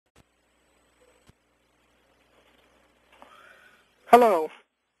Hello,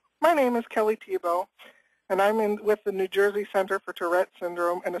 my name is Kelly Tebow, and I'm with the New Jersey Center for Tourette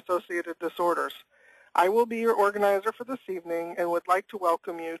Syndrome and Associated Disorders. I will be your organizer for this evening and would like to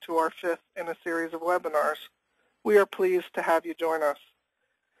welcome you to our fifth in a series of webinars. We are pleased to have you join us.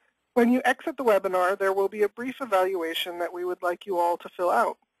 When you exit the webinar, there will be a brief evaluation that we would like you all to fill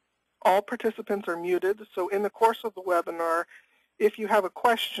out. All participants are muted, so in the course of the webinar, if you have a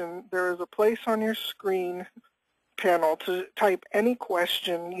question, there is a place on your screen panel to type any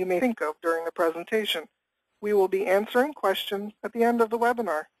question you may think of during the presentation. We will be answering questions at the end of the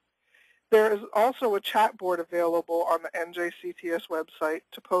webinar. There is also a chat board available on the NJCTS website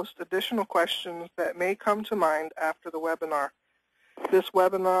to post additional questions that may come to mind after the webinar. This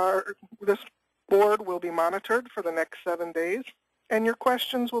board will be monitored for the next 7 days, and your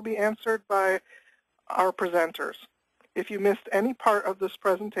questions will be answered by our presenters. If you missed any part of this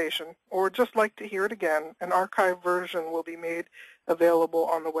presentation or would just like to hear it again, an archived version will be made available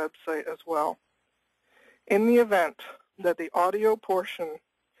on the website as well. In the event that the audio portion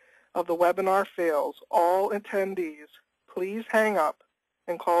of the webinar fails, all attendees, please hang up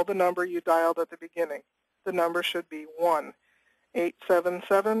and call the number you dialed at the beginning. The number should be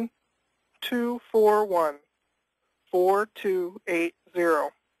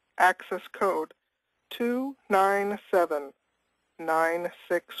 1-877-241-4280. Access code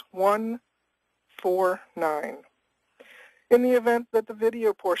 297-96149. In the event that the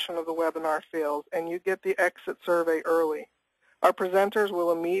video portion of the webinar fails and you get the exit survey early, our presenters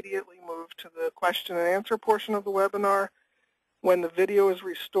will immediately move to the question and answer portion of the webinar. When the video is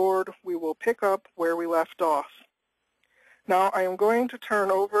restored, we will pick up where we left off. Now I am going to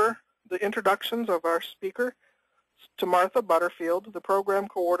turn over the introductions of our speaker to Martha Butterfield, the Program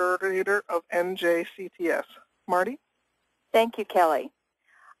Coordinator of NJCTS. Marty? Thank you, Kelly.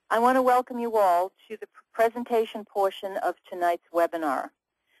 I want to welcome you all to the presentation portion of tonight's webinar.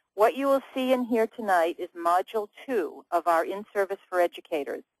 What you will see and hear tonight is Module 2 of our In-Service for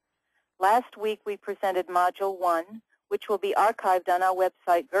Educators. Last week we presented Module 1, which will be archived on our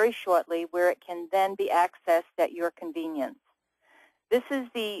website very shortly, where it can then be accessed at your convenience. This is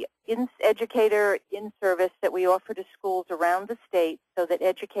the educator in-service that we offer to schools around the state so that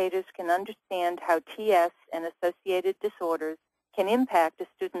educators can understand how TS and associated disorders can impact a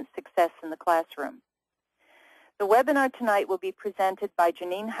student's success in the classroom. The webinar tonight will be presented by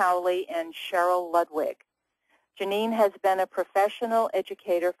Janine Howley and Cheryl Ludwig. Janine has been a professional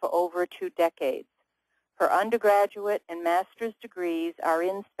educator for over 2 decades. Her undergraduate and master's degrees are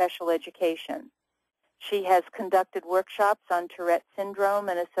in special education. She has conducted workshops on Tourette syndrome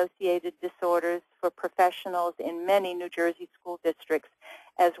and associated disorders for professionals in many New Jersey school districts,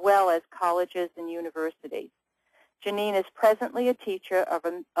 as well as colleges and universities. Janine is presently a teacher of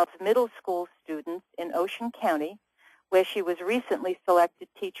middle school students in Ocean County, where she was recently selected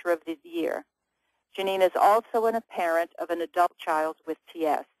Teacher of the Year. Janine is also a parent of an adult child with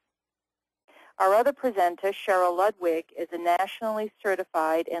TS. Our other presenter, Cheryl Ludwig, is a nationally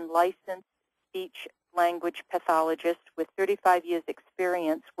certified and licensed speech language pathologist with 35 years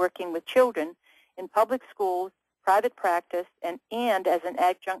experience working with children in public schools, private practice, and as an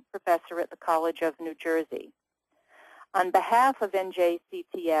adjunct professor at the College of New Jersey. On behalf of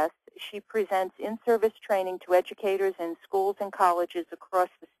NJCTS, she presents in-service training to educators in schools and colleges across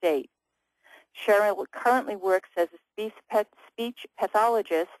the state. Cheryl currently works as a speech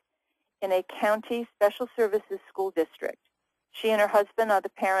pathologist in a county special services school district. She and her husband are the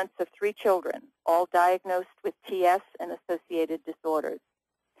parents of 3 children, all diagnosed with TS and associated disorders.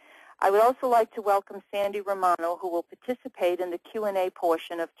 I would also like to welcome Sandy Romano, who will participate in the Q&A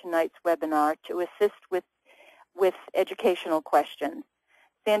portion of tonight's webinar to assist with educational questions.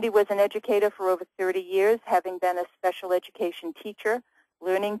 Sandy was an educator for over 30 years, having been a special education teacher,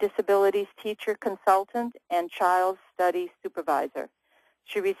 learning disabilities teacher consultant, and child studies supervisor.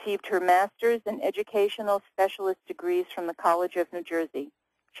 She received her master's and educational specialist degrees from the College of New Jersey.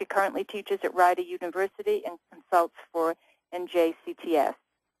 She currently teaches at Rider University and consults for NJCTS.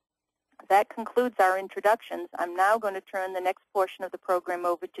 That concludes our introductions. I'm now going to turn the next portion of the program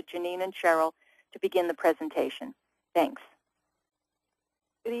over to Janine and Cheryl to begin the presentation. Thanks.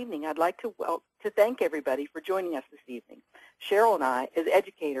 Good evening. I'd like to thank everybody for joining us this evening. Cheryl and I, as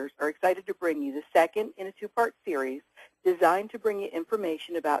educators, are excited to bring you the second in a 2-part series designed to bring you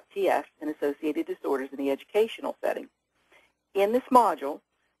information about TS and associated disorders in the educational setting. In this module,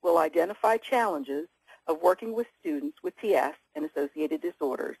 we'll identify challenges of working with students with TS and associated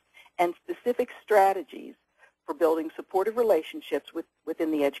disorders and specific strategies for building supportive relationships within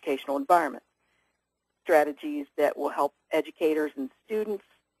the educational environment. Strategies that will help educators and students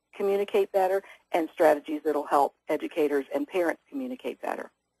communicate better and strategies that will help educators and parents communicate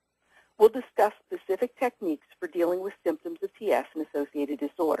better. We'll discuss specific techniques for dealing with symptoms of TS and associated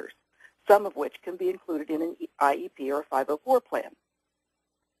disorders, some of which can be included in an IEP or a 504 plan.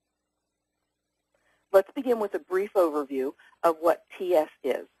 Let's begin with a brief overview of what TS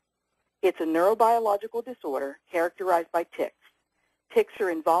is. It's a neurobiological disorder characterized by tics. Tics are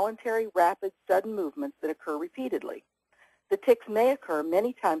involuntary, rapid, sudden movements that occur repeatedly. The tics may occur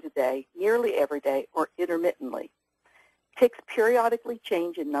many times a day, nearly every day, or intermittently. Tics periodically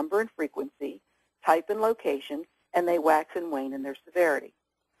change in number and frequency, type and location, and they wax and wane in their severity.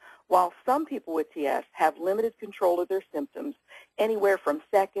 While some people with TS have limited control of their symptoms, anywhere from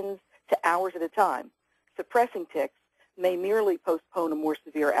seconds to hours at a time, suppressing tics may merely postpone a more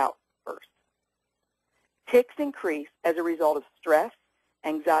severe outburst. Tics increase as a result of stress,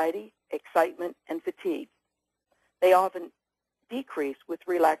 anxiety, excitement, and fatigue. They often decrease with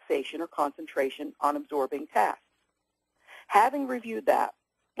relaxation or concentration on absorbing tasks. Having reviewed that,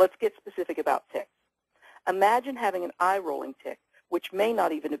 let's get specific about tics. Imagine having an eye-rolling tic, which may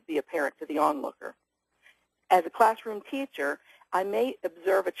not even be apparent to the onlooker. As a classroom teacher, I may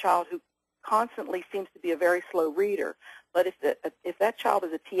observe a child who constantly seems to be a very slow reader, but if that child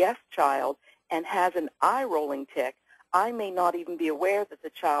is a TS child and has an eye-rolling tic, I may not even be aware that the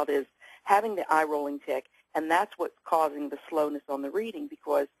child is having the eye-rolling tic, and that's what's causing the slowness on the reading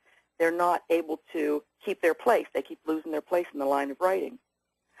because they're not able to keep their place. They keep losing their place in the line of writing.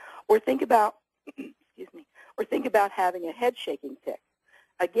 Or think about, excuse me, or think about having a head-shaking tic.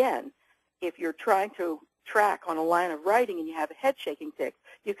 Again, if you're trying to track on a line of writing and you have a head-shaking tic,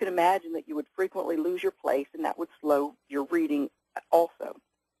 you can imagine that you would frequently lose your place and that would slow your reading also.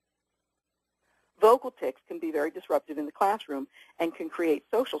 Vocal tics can be very disruptive in the classroom and can create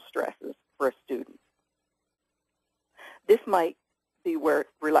social stresses for a student. This might be where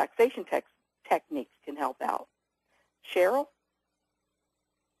relaxation techniques can help out. Cheryl?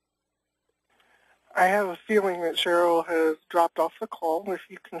 I have a feeling that Cheryl has dropped off the call. If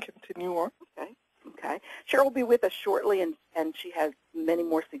you can continue on. Okay. Cheryl will be with us shortly, and she has many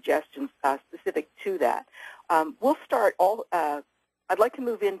more suggestions specific to that. We'll start I'd like to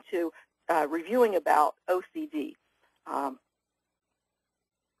move into reviewing about OCD.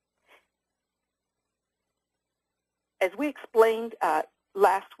 As we explained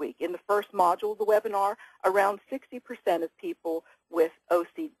last week in the first module of the webinar, around 60% of people with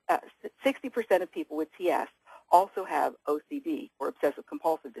 60% of people with TS also have OCD, or obsessive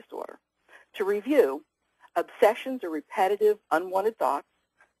compulsive disorder. To review, obsessions are repetitive, unwanted thoughts.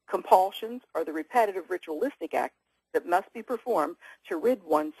 Compulsions are the repetitive ritualistic acts that must be performed to rid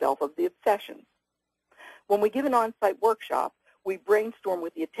oneself of the obsessions. When we give an on-site workshop, we brainstorm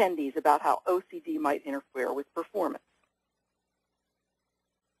with the attendees about how OCD might interfere with performance.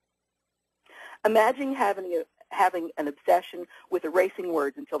 Imagine having an obsession with erasing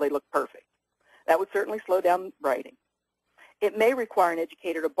words until they look perfect. That would certainly slow down writing. It may require an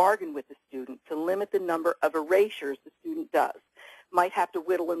educator to bargain with the student to limit the number of erasures the student does. Might have to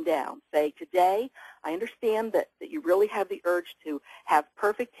whittle them down. Say, today, I understand that you really have the urge to have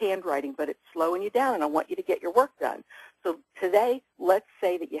perfect handwriting, but it's slowing you down, and I want you to get your work done. So today, let's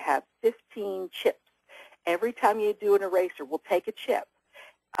say that you have 15 chips. Every time you do an eraser, we'll take a chip,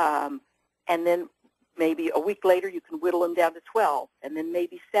 and then maybe a week later you can whittle them down to 12, and then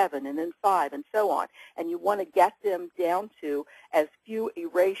maybe 7, and then 5, and so on. And you want to get them down to as few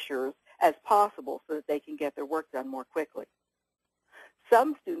erasures as possible so that they can get their work done more quickly.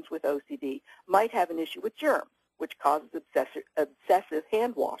 Some students with OCD might have an issue with germs, which causes obsessive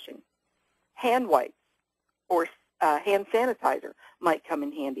hand washing. Hand wipes or hand sanitizer might come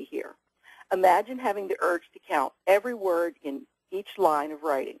in handy here. Imagine having the urge to count every word in each line of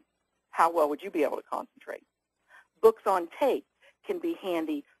writing. How well would you be able to concentrate? Books on tape can be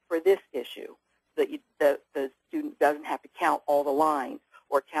handy for this issue, so that the student doesn't have to count all the lines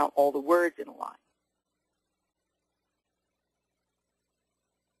or count all the words in a line.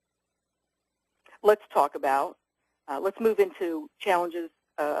 Let's talk about, let's move into challenges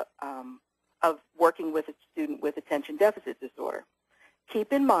of working with a student with attention deficit disorder.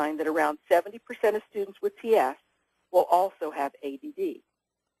 Keep in mind that around 70% of students with TS will also have ADD.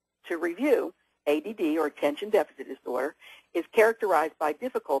 To review, ADD, or attention deficit disorder, is characterized by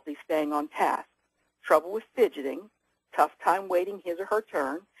difficulty staying on task, trouble with fidgeting, tough time waiting his or her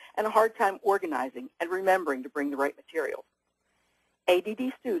turn, and a hard time organizing and remembering to bring the right materials.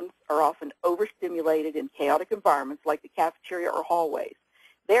 ADD students are often overstimulated in chaotic environments like the cafeteria or hallways.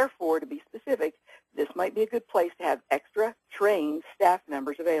 Therefore, to be specific, this might be a good place to have extra trained staff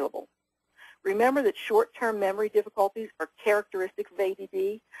members available. Remember that short-term memory difficulties are characteristics of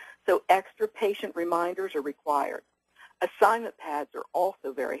ADD, so extra patient reminders are required. Assignment pads are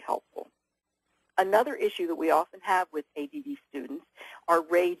also very helpful. Another issue that we often have with ADD students are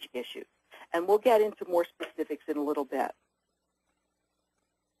rage issues, and we'll get into more specifics in a little bit.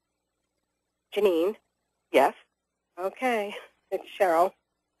 Janine? Yes? Okay, it's Cheryl.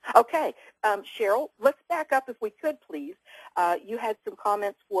 Okay, Cheryl, let's back up if we could, please. You had some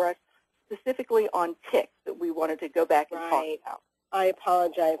comments for us specifically on tics that we wanted to go back and talk about. I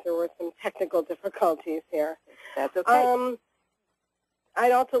apologize. There were some technical difficulties here. That's okay.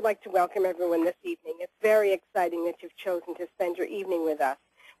 I'd also like to welcome everyone this evening. It's very exciting that you've chosen to spend your evening with us.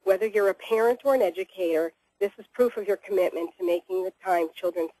 Whether you're a parent or an educator, this is proof of your commitment to making the time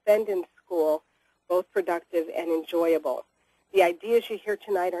children spend in school both productive and enjoyable. The ideas you hear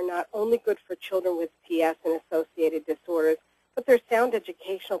tonight are not only good for children with PS and associated disorders, but they're sound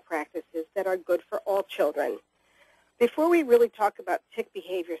educational practices that are good for all children. Before we really talk about tic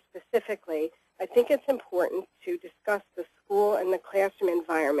behavior specifically, I think it's important to discuss the school and the classroom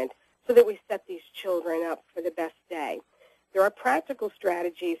environment so that we set these children up for the best day. There are practical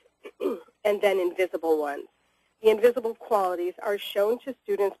strategies and then invisible ones. The invisible qualities are shown to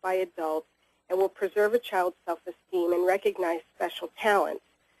students by adults and will preserve a child's self-esteem and recognize special talents.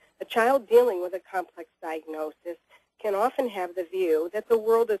 A child dealing with a complex diagnosis can often have the view that the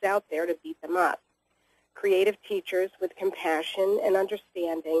world is out there to beat them up. Creative teachers with compassion and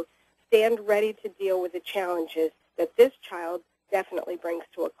understanding stand ready to deal with the challenges that this child definitely brings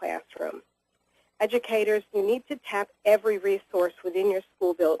to a classroom. Educators, you need to tap every resource within your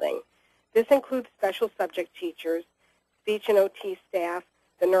school building. This includes special subject teachers, speech and OT staff,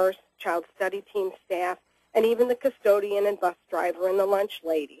 the nurse, child study team staff, and even the custodian and bus driver and the lunch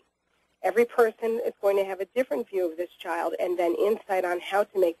lady. Every person is going to have a different view of this child and then insight on how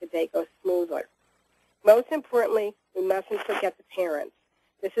to make the day go smoother. Most importantly, we mustn't forget the parents.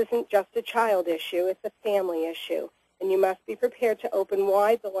 This isn't just a child issue, it's a family issue, and you must be prepared to open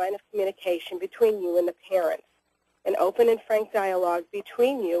wide the line of communication between you and the parents. An open and frank dialogue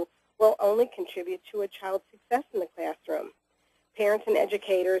between you will only contribute to a child's success in the classroom. Parents and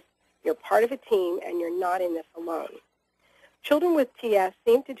educators, you're part of a team and you're not in this alone. Children with TS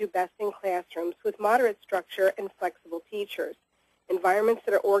seem to do best in classrooms with moderate structure and flexible teachers. Environments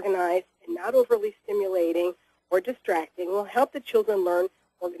that are organized and not overly stimulating or distracting will help the children learn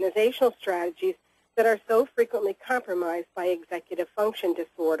organizational strategies that are so frequently compromised by executive function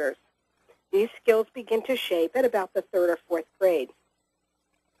disorders. These skills begin to shape at about the 3rd or 4th grade.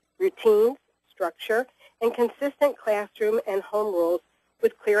 Routines, structure, and consistent classroom and home rules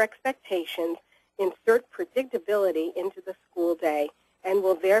with clear expectations insert predictability into the school day and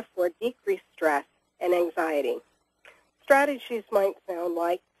will therefore decrease stress and anxiety. Strategies might sound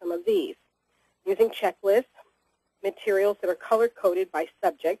like some of these: using checklists, materials that are color-coded by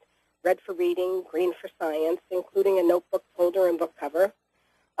subject, red for reading, green for science, including a notebook folder and book cover,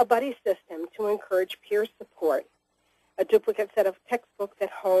 a buddy system to encourage peer support, a duplicate set of textbooks at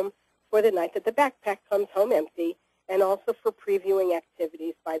home for the night that the backpack comes home empty, and also for previewing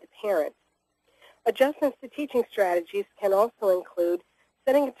activities by the parents. Adjustments to teaching strategies can also include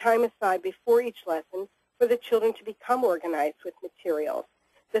setting a time aside before each lesson for the children to become organized with materials.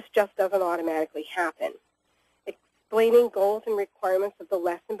 This just doesn't automatically happen. Explaining goals and requirements of the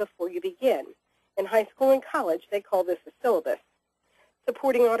lesson before you begin. In high school and college, they call this a syllabus.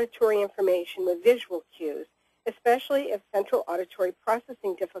 Supporting auditory information with visual cues, especially if central auditory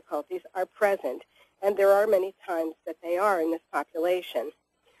processing difficulties are present, and there are many times that they are in this population.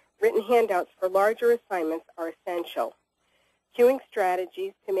 Written handouts for larger assignments are essential. Cueing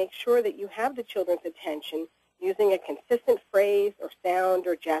strategies to make sure that you have the children's attention using a consistent phrase or sound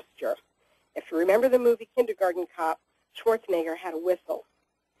or gesture. If you remember the movie Kindergarten Cop, Schwarzenegger had a whistle.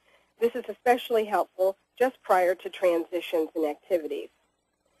 This is especially helpful just prior to transitions and activities.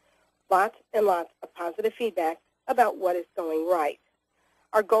 Lots and lots of positive feedback about what is going right.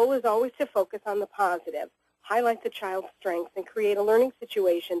 Our goal is always to focus on the positive, highlight the child's strengths, and create a learning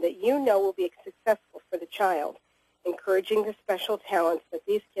situation that you know will be successful for the child, encouraging the special talents that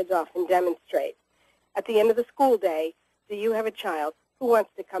these kids often demonstrate. At the end of the school day, do you have a child who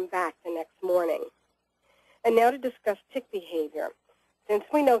wants to come back the next morning? And now to discuss tic behavior. Since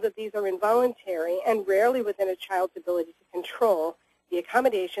we know that these are involuntary and rarely within a child's ability to control, the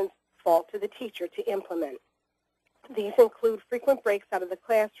accommodations fall to the teacher to implement. These include frequent breaks out of the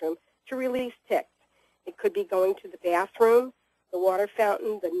classroom to release tics. It could be going to the bathroom, the water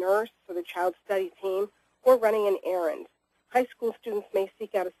fountain, the nurse, or the child study team, or running an errand. High school students may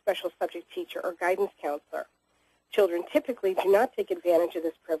seek out a special subject teacher or guidance counselor. Children typically do not take advantage of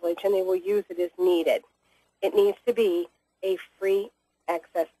this privilege, and they will use it as needed. It needs to be a free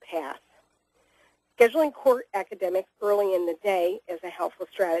access pass. Scheduling core academics early in the day is a helpful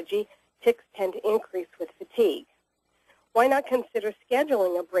strategy. Tics tend to increase with fatigue. Why not consider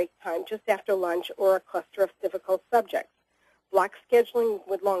scheduling a break time just after lunch or a cluster of difficult subjects? Block scheduling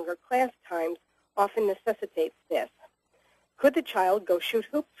with longer class times often necessitates this. Could the child go shoot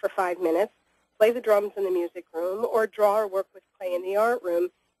hoops for 5 minutes, play the drums in the music room, or draw or work with clay in the art room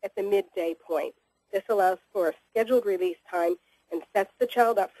at the midday point? This allows for a scheduled release time and sets the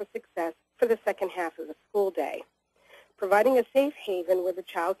child up for success for the second half of the school day. Providing a safe haven where the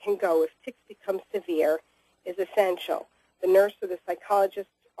child can go if tics become severe is essential. The nurse or the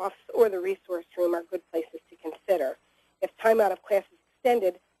psychologist's office or the resource room are good places to consider. If time out of class is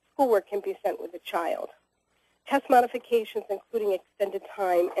extended, schoolwork can be sent with the child. Test modifications, including extended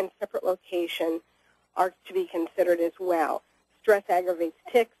time and separate location, are to be considered as well. Stress aggravates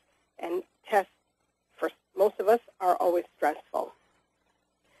tics, and tests, for most of us, are always stressful.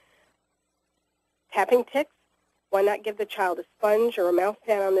 Tapping tics, why not give the child a sponge or a mouse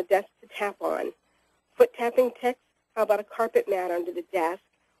pad on the desk to tap on? Foot tapping tics, how about a carpet mat under the desk,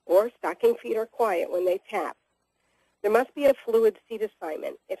 or stocking feet are quiet when they tap? There must be a fluid seat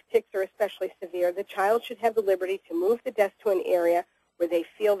assignment. If tics are especially severe, the child should have the liberty to move the desk to an area where they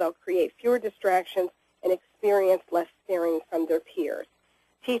feel they'll create fewer distractions and experience less staring from their peers.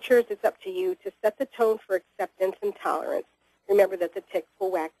 Teachers, it's up to you to set the tone for acceptance and tolerance. Remember that the tics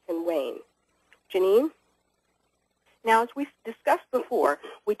will wax and wane. Janine? Now, as we discussed before,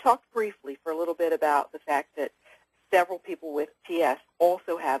 we talked briefly for a little bit about the fact that several people with TS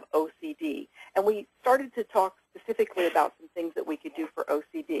also have OCD. And we started to talk specifically about some things that we could do for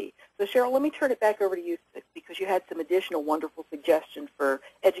OCD. So, Cheryl, let me turn it back over to you because you had some additional wonderful suggestions for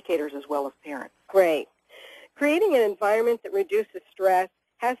educators as well as parents. Great. Creating an environment that reduces stress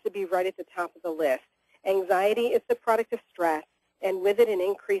has to be right at the top of the list. Anxiety is the product of stress, and with it an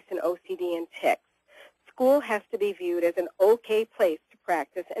increase in OCD and tics. School has to be viewed as an okay place to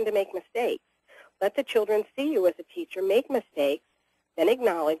practice and to make mistakes. Let the children see you as a teacher make mistakes, then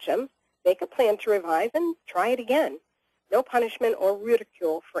acknowledge them, make a plan to revise, and try it again. No punishment or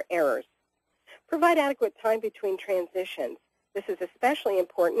ridicule for errors. Provide adequate time between transitions. This is especially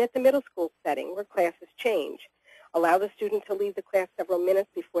important at the middle school setting where classes change. Allow the student to leave the class several minutes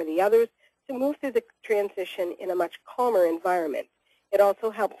before the others to move through the transition in a much calmer environment. It also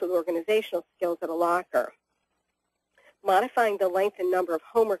helps with organizational skills at a locker. Modifying the length and number of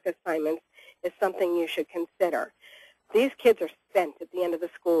homework assignments is something you should consider. These kids are spent at the end of the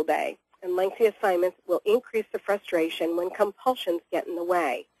school day, and lengthy assignments will increase the frustration when compulsions get in the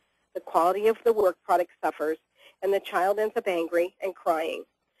way. The quality of the work product suffers, and the child ends up angry and crying.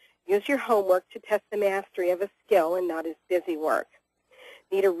 Use your homework to test the mastery of a skill and not as busy work.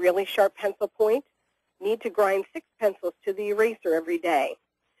 Need a really sharp pencil point? Need to grind 6 pencils to the eraser every day.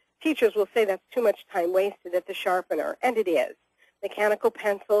 Teachers will say that's too much time wasted at the sharpener, and it is. Mechanical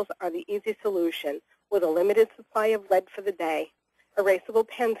pencils are the easy solution with a limited supply of lead for the day. Erasable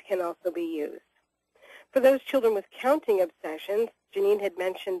pens can also be used. For those children with counting obsessions, Janine had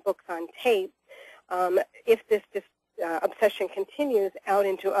mentioned books on tape. If this obsession continues out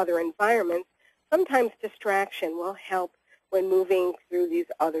into other environments, sometimes distraction will help when moving through these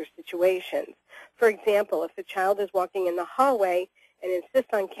other situations. For example, if the child is walking in the hallway and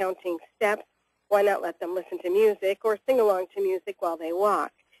insists on counting steps, why not let them listen to music or sing along to music while they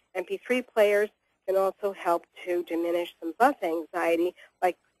walk? MP3 players can also help to diminish some bus anxiety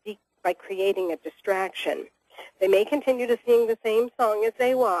by creating a distraction. They may continue to sing the same song as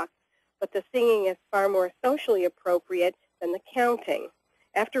they walk, but the singing is far more socially appropriate than the counting.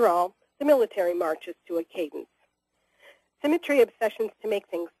 After all, the military marches to a cadence. Symmetry obsessions to make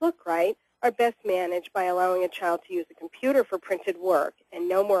things look right are best managed by allowing a child to use a computer for printed work and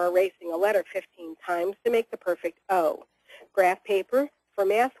no more erasing a letter 15 times to make the perfect O. Graph paper for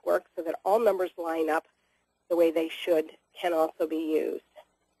math work so that all numbers line up the way they should can also be used.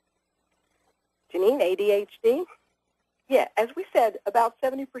 Janine, ADHD? Yeah, as we said, about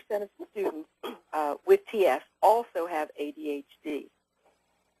 70% of students with TS also have ADHD.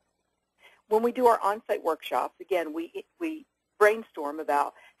 When we do our on-site workshops, again, we brainstorm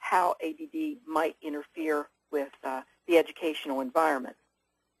about how ADD might interfere with the educational environment.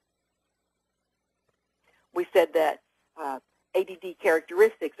 We said that ADD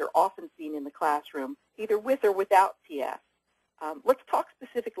characteristics are often seen in the classroom, either with or without TS. Let's talk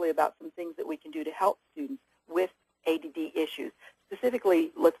specifically about some things that we can do to help students with ADD issues.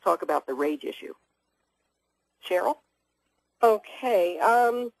 Specifically, let's talk about the rage issue. Cheryl? Okay.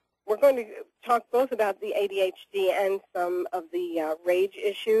 we're going to talk both about the ADHD and some of the rage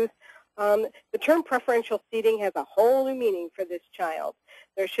issues. The term preferential seating has a whole new meaning for this child.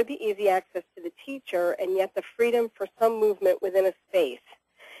 There should be easy access to the teacher and yet the freedom for some movement within a space.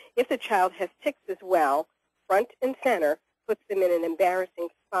 If the child has tics as well, front and center puts them in an embarrassing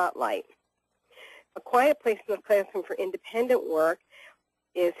spotlight. A quiet place in the classroom for independent work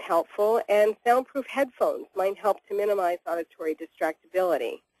is helpful, and soundproof headphones might help to minimize auditory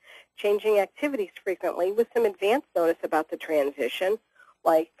distractibility. Changing activities frequently with some advance notice about the transition,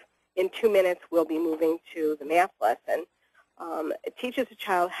 like in 2 minutes we'll be moving to the math lesson. It teaches a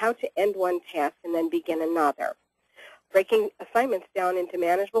child how to end one task and then begin another. Breaking assignments down into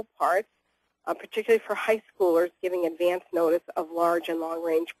manageable parts, particularly for high schoolers, giving advance notice of large and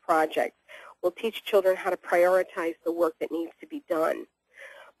long-range projects, will teach children how to prioritize the work that needs to be done.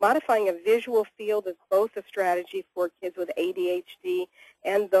 Modifying a visual field is both a strategy for kids with ADHD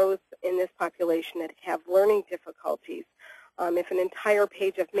and those in this population that have learning difficulties. If an entire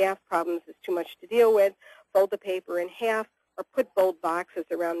page of math problems is too much to deal with, fold the paper in half or put bold boxes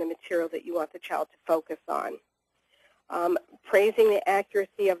around the material that you want the child to focus on. Praising the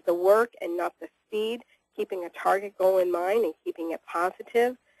accuracy of the work and not the speed, keeping a target goal in mind and keeping it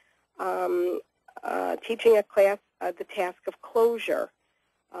positive. Teaching a class the task of closure.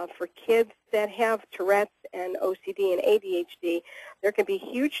 For kids that have Tourette's and OCD and ADHD, there can be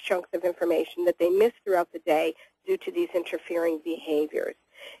huge chunks of information that they miss throughout the day due to these interfering behaviors.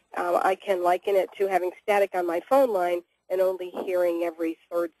 I can liken it to having static on my phone line and only hearing every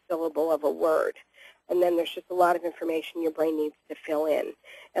third syllable of a word. And then there's just a lot of information your brain needs to fill in.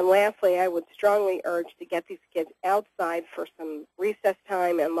 And lastly, I would strongly urge to get these kids outside for some recess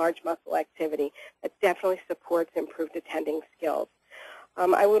time and large muscle activity that definitely supports improved attending skills.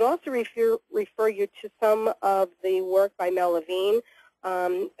 I would also refer you to some of the work by Mel Levine.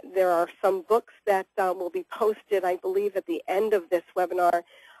 There are some books that will be posted, I believe, at the end of this webinar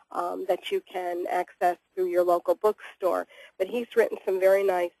that you can access through your local bookstore. But he's written some very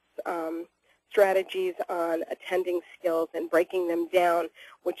nice strategies on attending skills and breaking them down,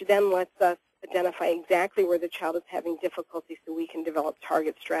 which then lets us identify exactly where the child is having difficulty so we can develop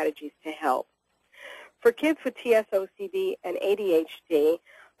target strategies to help. For kids with TSOCD and ADHD,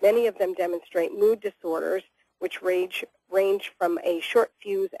 many of them demonstrate mood disorders, which range from a short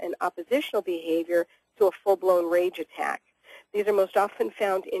fuse and oppositional behavior to a full-blown rage attack. These are most often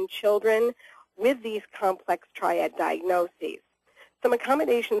found in children with these complex triad diagnoses. Some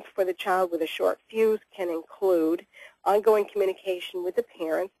accommodations for the child with a short fuse can include ongoing communication with the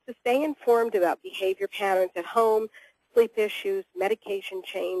parents to stay informed about behavior patterns at home, sleep issues, medication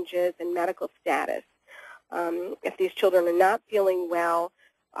changes, and medical status. If these children are not feeling well,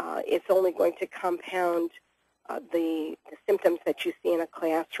 it's only going to compound the symptoms that you see in a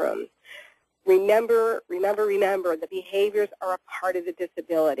classroom. Remember, the behaviors are a part of the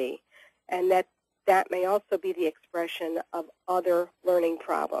disability, and that may also be the expression of other learning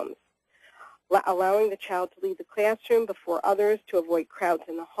problems. Allowing the child to leave the classroom before others to avoid crowds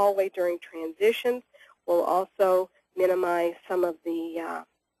in the hallway during transitions will also minimize some of the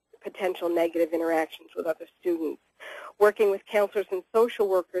potential negative interactions with other students. Working with counselors and social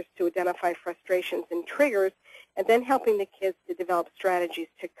workers to identify frustrations and triggers, and then helping the kids to develop strategies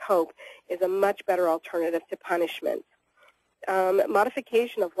to cope is a much better alternative to punishment.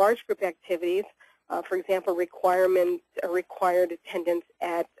 Modification of large group activities, for example, required attendance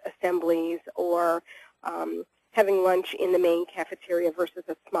at assemblies or having lunch in the main cafeteria versus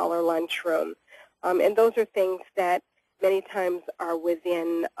a smaller lunchroom. And those are things that many times are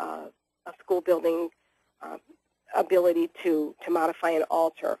within a school building ability to modify and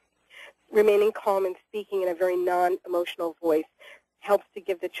alter. Remaining calm and speaking in a very non-emotional voice helps to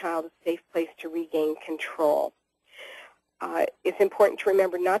give the child a safe place to regain control. It's important to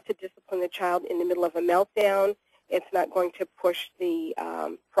remember not to discipline the child in the middle of a meltdown. It's not going to push the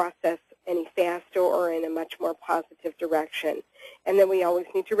process any faster or in a much more positive direction. And then we always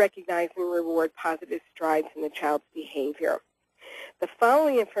need to recognize and reward positive strides in the child's behavior. The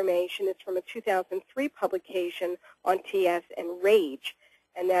following information is from a 2003 publication on TS and rage,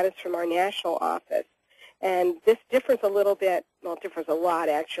 and that is from our national office. And this differs a little bit, well, it differs a lot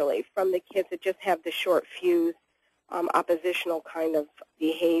actually, from the kids that just have the short fuse oppositional kind of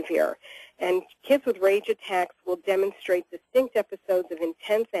behavior. And kids with rage attacks will demonstrate distinct episodes of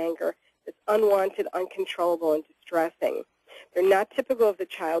intense anger that's unwanted, uncontrollable, and distressing. They're not typical of the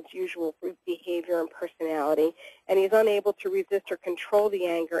child's usual behavior and personality, and he's unable to resist or control the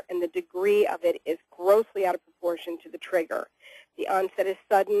anger, and the degree of it is grossly out of proportion to the trigger. The onset is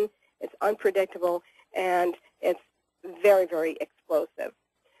sudden, it's unpredictable, and it's very, very explosive.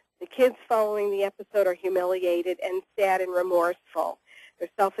 The kids following the episode are humiliated and sad and remorseful. Their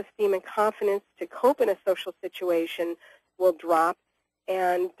self-esteem and confidence to cope in a social situation will drop,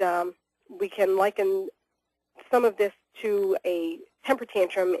 and we can liken some of this to a temper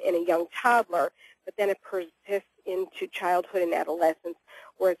tantrum in a young toddler, but then it persists into childhood and adolescence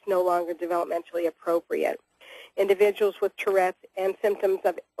where it's no longer developmentally appropriate. Individuals with Tourette's and symptoms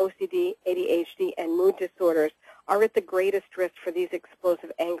of OCD, ADHD, and mood disorders are at the greatest risk for these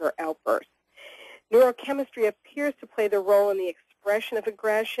explosive anger outbursts. Neurochemistry appears to play the role in the expression of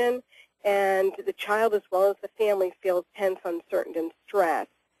aggression, and the child as well as the family feels tense, uncertain, and stressed.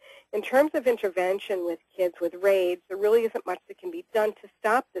 In terms of intervention with kids with rage, there really isn't much that can be done to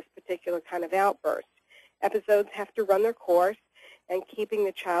stop this particular kind of outburst. Episodes have to run their course, and keeping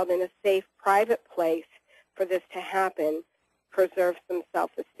the child in a safe, private place for this to happen preserves some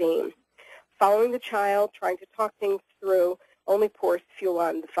self-esteem. Following the child, trying to talk things through, only pours fuel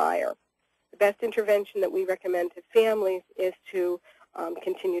on the fire. The best intervention that we recommend to families is to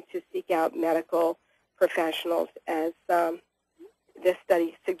continue to seek out medical professionals, as this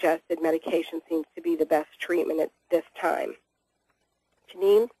study suggested medication seems to be the best treatment at this time.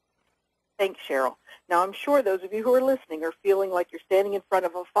 Janine? Thanks, Cheryl. Now, I'm sure those of you who are listening are feeling like you're standing in front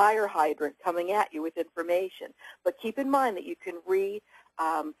of a fire hydrant coming at you with information. But keep in mind that you can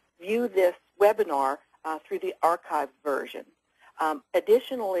view this webinar through the archived version.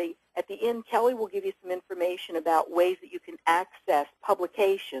 Additionally, at the end, Kelly will give you some information about ways that you can access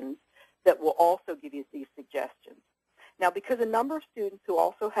publications that will also give you these suggestions. Now, because a number of students who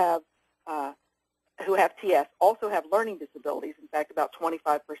also have TS also have learning disabilities, in fact, about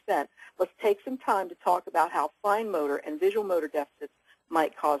 25%, let's take some time to talk about how fine motor and visual motor deficits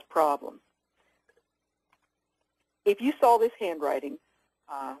might cause problems. If you saw this handwriting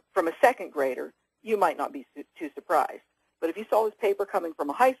from a second grader, you might not be too surprised. But if you saw this paper coming from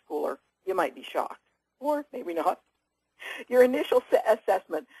a high schooler, you might be shocked, or maybe not. Your initial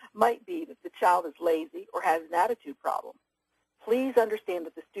assessment might be that the child is lazy or has an attitude problem. Please understand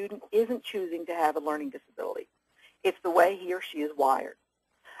that the student isn't choosing to have a learning disability. It's the way he or she is wired.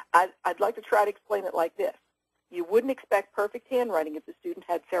 I'd like to try to explain it like this. You wouldn't expect perfect handwriting if the student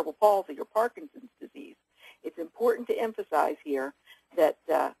had cerebral palsy or Parkinson's disease. It's important to emphasize here that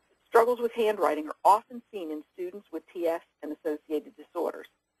struggles with handwriting are often seen in students with TS and associated disorders.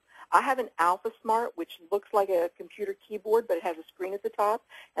 I have an Alpha Smart, which looks like a computer keyboard, but it has a screen at the top,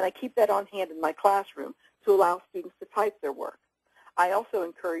 and I keep that on hand in my classroom to allow students to type their work. I also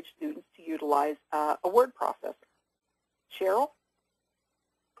encourage students to utilize a word processor. Cheryl?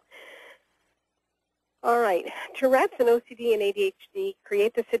 All right. Tourette's and OCD and ADHD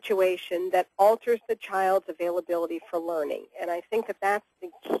create the situation that alters the child's availability for learning. And I think that that's the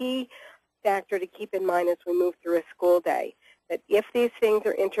key factor to keep in mind as we move through a school day, that if these things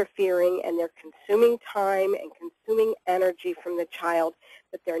are interfering and they're consuming time and consuming energy from the child,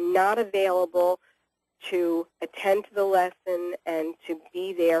 that they're not available to attend to the lesson and to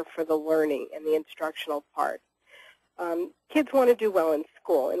be there for the learning and the instructional part. Kids want to do well in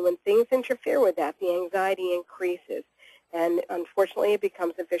school, and when things interfere with that, the anxiety increases. And unfortunately, it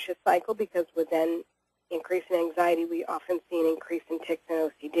becomes a vicious cycle because with then increase in anxiety, we often see an increase in tics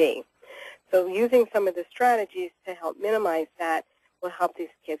and OCD. So using some of the strategies to help minimize that will help these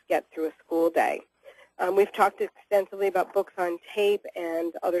kids get through a school day. We've talked extensively about books on tape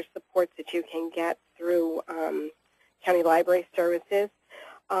and other supports that you can get through county library services.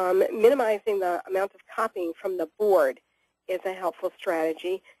 Minimizing the amount of copying from the board is a helpful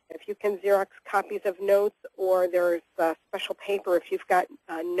strategy. If you can Xerox copies of notes, or there's special paper if you've got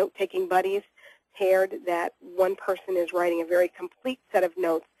note-taking buddies paired, that one person is writing a very complete set of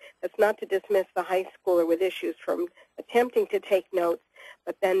notes. That's not to dismiss the high schooler with issues from attempting to take notes,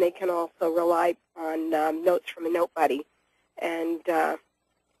 but then they can also rely on notes from a note buddy and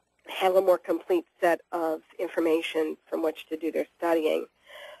have a more complete set of information from which to do their studying.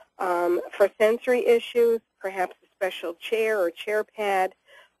 For sensory issues, perhaps a special chair or chair pad.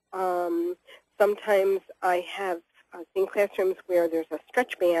 Sometimes I have seen classrooms where there's a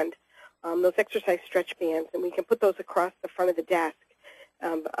stretch band, those exercise stretch bands, and we can put those across the front of the desk,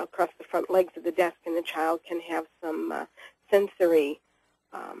 across the front legs of the desk, and the child can have some sensory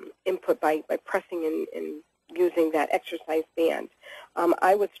input by pressing and using that exercise band.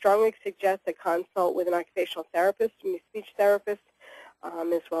 I would strongly suggest a consult with an occupational therapist and a speech therapist,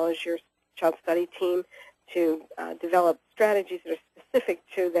 as well as your child study team, to develop strategies that are specific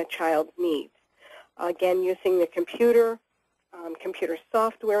to that child's needs. Again, using the computer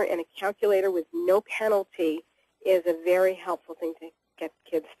software, and a calculator with no penalty is a very helpful thing to get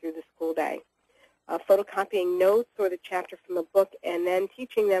kids through the school day. photocopying notes or the chapter from a book, and then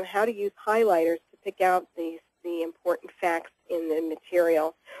teaching them how to use highlighters to pick out the important facts in the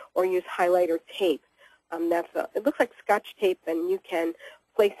material, or use highlighter tape. It looks like Scotch tape, and you can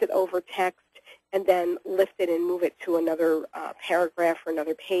place it over text and then lift it and move it to another paragraph or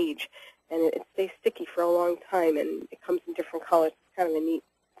another page. And it stays sticky for a long time, and it comes in different colors. It's kind of a neat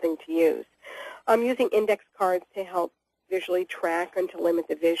thing to use. Using index cards to help visually track and to limit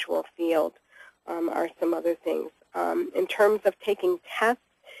the visual field are some other things. In terms of taking tests,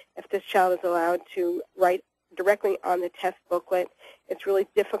 if this child is allowed to write directly on the test booklet, it's really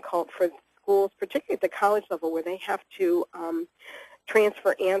difficult for schools, particularly at the college level, where they have to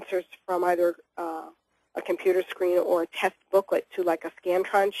transfer answers from either a computer screen or a test booklet to like a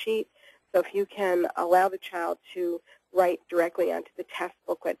Scantron sheet. So if you can allow the child to write directly onto the test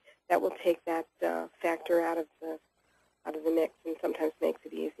booklet, that will take that factor out of the mix and sometimes makes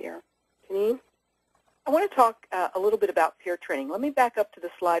it easier. Janine? I want to talk a little bit about peer training. Let me back up to the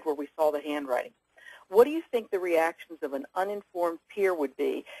slide where we saw the handwriting. What do you think the reactions of an uninformed peer would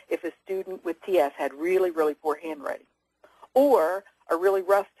be if a student with TS had really, really poor handwriting, or a really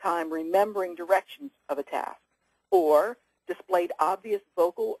rough time remembering directions of a task, or displayed obvious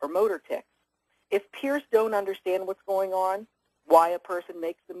vocal or motor tics? If peers don't understand what's going on, why a person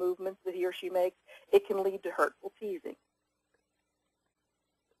makes the movements that he or she makes, it can lead to hurtful teasing.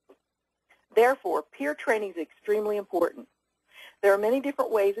 Therefore, peer training is extremely important. There are many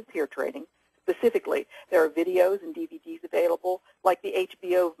different ways of peer training. Specifically, there are videos and DVDs available, like the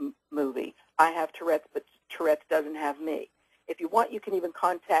HBO movie, I Have Tourette's, but Tourette's Doesn't Have Me. If you want, you can even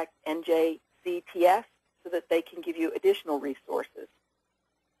contact NJCTS so that they can give you additional resources.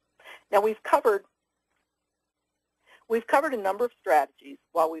 Now, we've covered a number of strategies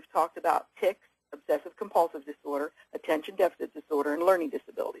while we've talked about tics, obsessive-compulsive disorder, attention deficit disorder, and learning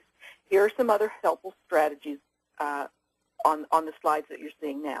disabilities. Here are some other helpful strategies on the slides that you're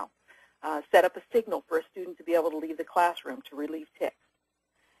seeing now. Set up a signal for a student to be able to leave the classroom to relieve tics.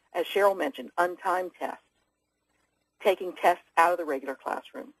 As Cheryl mentioned, untimed tests. Taking tests out of the regular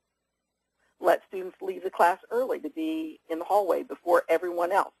classroom. Let students leave the class early to be in the hallway before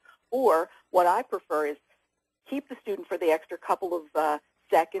everyone else. Or what I prefer is keep the student for the extra couple of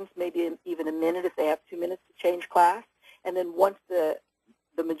seconds, maybe even a minute if they have 2 minutes to change class. And then once the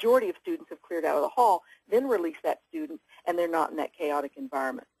majority of students have cleared out of the hall, then release that student and they're not in that chaotic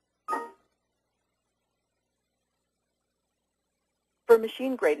environment. For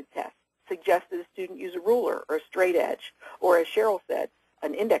machine-graded tests, suggest that a student use a ruler or a straight edge, or as Cheryl said,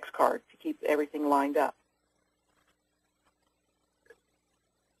 an index card to keep everything lined up.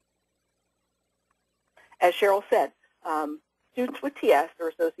 As Cheryl said, students with TS or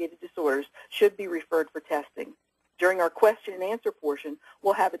associated disorders should be referred for testing. During our question and answer portion,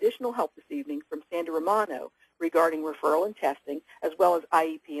 we'll have additional help this evening from Sandra Romano regarding referral and testing, as well as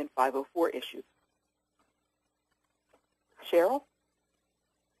IEP and 504 issues. Cheryl?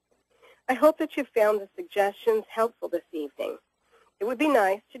 I hope that you found the suggestions helpful this evening. It would be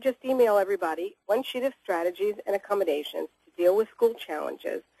nice to just email everybody one sheet of strategies and accommodations to deal with school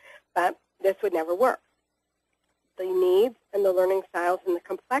challenges, but this would never work. The needs and the learning styles and the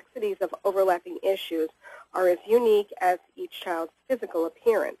complexities of overlapping issues are as unique as each child's physical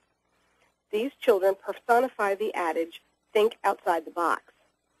appearance. These children personify the adage, think outside the box.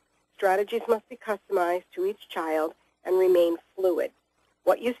 Strategies must be customized to each child and remain fluid.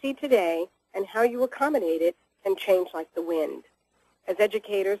 What you see today and how you accommodate it can change like the wind. As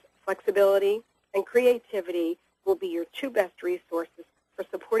educators, flexibility and creativity will be your two best resources for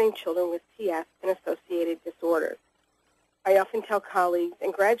supporting children with TS and associated disorders. I often tell colleagues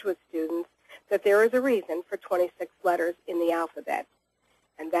and graduate students that there is a reason for 26 letters in the alphabet,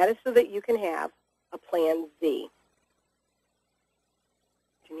 and that is so that you can have a Plan Z.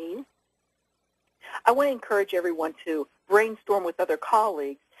 Janine? I want to encourage everyone to brainstorm with other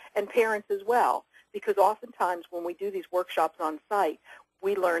colleagues and parents as well, because oftentimes when we do these workshops on site,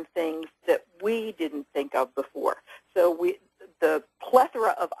 we learn things that we didn't think of before. So the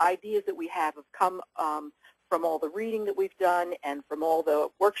plethora of ideas that we have come from all the reading that we've done and from all the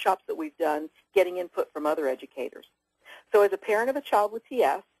workshops that we've done, getting input from other educators. So as a parent of a child with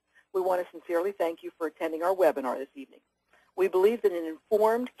TS, we want to sincerely thank you for attending our webinar this evening. We believe that an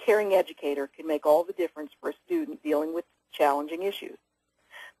informed, caring educator can make all the difference for a student dealing with challenging issues.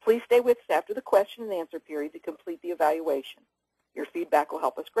 Please stay with us after the question and answer period to complete the evaluation. Your feedback will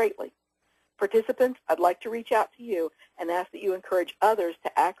help us greatly. Participants, I'd like to reach out to you and ask that you encourage others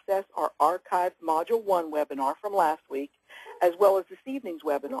to access our archived Module 1 webinar from last week, as well as this evening's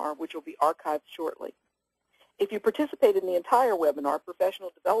webinar, which will be archived shortly. If you participate in the entire webinar,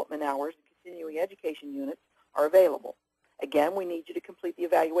 professional development hours and continuing education units are available. Again, we need you to complete the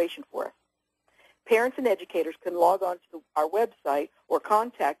evaluation for us. Parents and educators can log on to our website or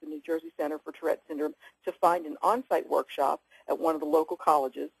contact the New Jersey Center for Tourette Syndrome to find an on-site workshop at one of the local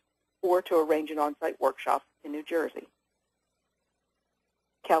colleges or to arrange an on-site workshop in New Jersey.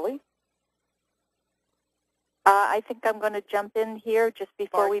 Kelly? I think I'm going to jump in here just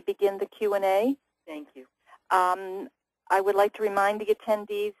before we begin the Q&A. Thank you. I would like to remind the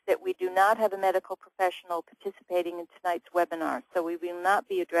attendees that we do not have a medical professional participating in tonight's webinar, so we will not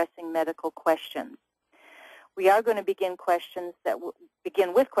be addressing medical questions. We are going to begin with questions that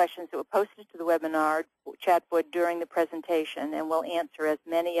were posted to the webinar chat board during the presentation, and we'll answer as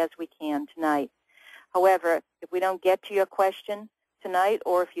many as we can tonight. However, if we don't get to your question tonight,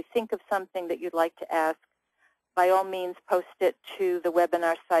 or if you think of something that you'd like to ask, by all means, post it to the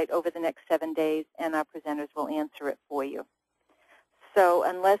webinar site over the next 7 days, and our presenters will answer it for you. So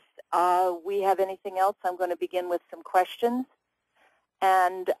unless we have anything else, I'm going to begin with some questions.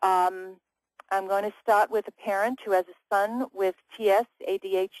 And I'm going to start with a parent who has a son with TS,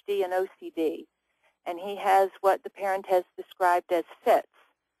 ADHD, and OCD. And he has what the parent has described as fits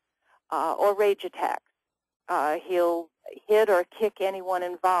or rage attacks. He'll hit or kick anyone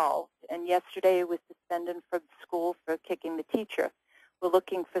involved. And yesterday he was suspended from school for kicking the teacher. We're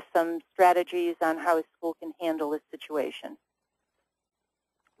looking for some strategies on how his school can handle this situation.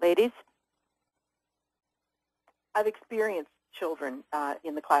 Ladies? I've experienced children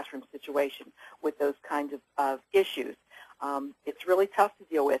in the classroom situation with those kinds of issues. It's really tough to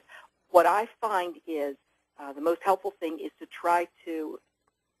deal with. What I find is the most helpful thing is to try to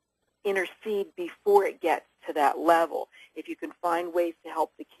intercede before it gets to that level. If you can find ways to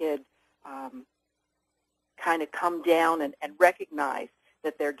help the kid kind of come down and recognize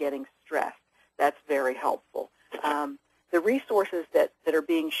that they're getting stressed, that's very helpful. The resources that are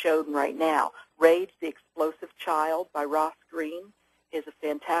being shown right now, Rage, the Explosive Child by Ross Green, is a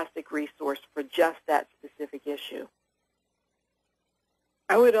fantastic resource for just that specific issue.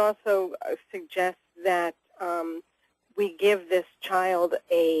 I would also suggest that we give this child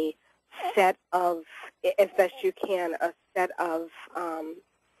a set of, as best you can, a set of,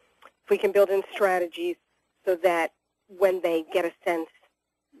 if we can build in strategies so that when they get a sense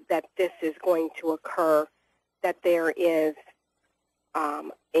that this is going to occur, that there is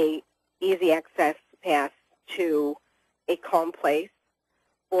a easy access path to a calm place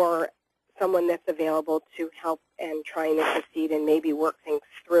or someone that's available to help and try and intercede and maybe work things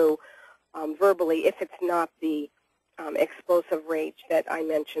through verbally if it's not the explosive rage that I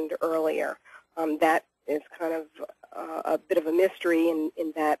mentioned earlier. That is kind of a bit of a mystery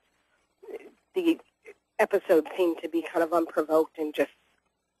in that the episodes seem to be kind of unprovoked and just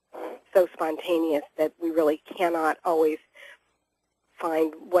so spontaneous that we really cannot always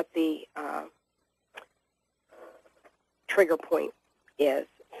find what the trigger point is,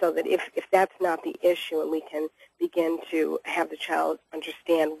 so that if that's not the issue and we can begin to have the child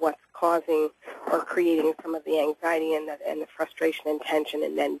understand what's causing or creating some of the anxiety and the frustration and tension,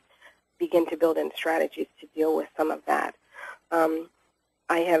 and then begin to build in strategies to deal with some of that.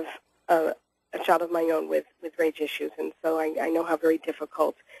 I have a child of my own with rage issues, and so I know how very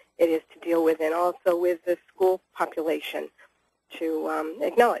difficult it is to deal with, and also with the school population to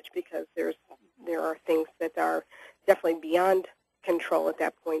acknowledge, because there are things that are definitely beyond control at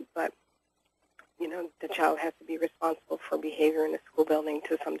that point, but you know, the child has to be responsible for behavior in the school building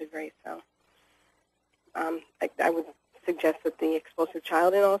to some degree. So I would suggest that the explosive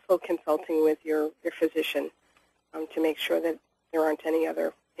child, and also consulting with your physician to make sure that there aren't any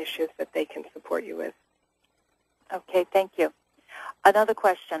other issues that they can support you with. Okay, thank you. Another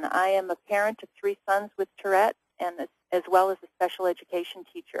question. I am a parent of 3 sons with Tourette, and as well as a special education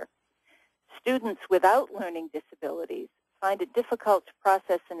teacher. Students without learning disabilities find it difficult to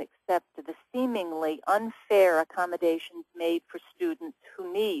process and accept the seemingly unfair accommodations made for students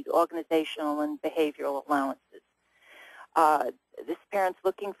who need organizational and behavioral allowances. This parent's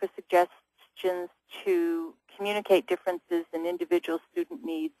looking for suggestions to communicate differences in individual student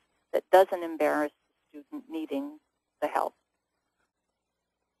needs that doesn't embarrass the student needing the help.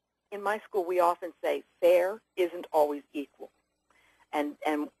 In my school, we often say fair isn't always equal. And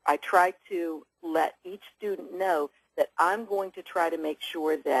I try to let each student know that I'm going to try to make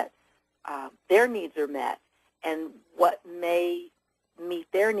sure that their needs are met, and what may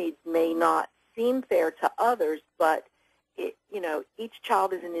meet their needs may not seem fair to others, but each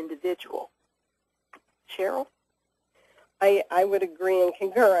child is an individual. Cheryl? I would agree and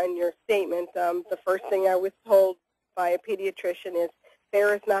concur on your statement. The first thing I was told by a pediatrician is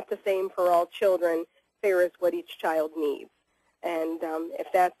fair is not the same for all children. fair as what each child needs. And if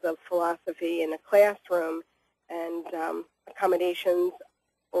that's a philosophy in a classroom and accommodations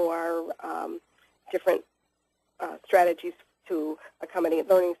or different strategies to accommodate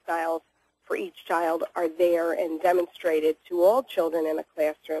learning styles for each child are there and demonstrated to all children in a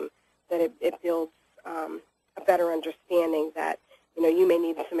classroom, that it builds a better understanding that, you know, you may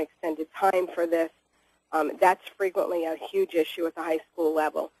need some extended time for this. That's frequently a huge issue at the high school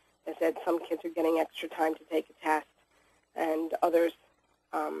level, is that some kids are getting extra time to take a test, and others,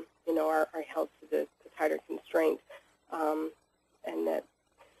 you know, are held to the tighter constraints, and that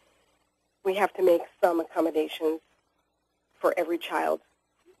we have to make some accommodations for every child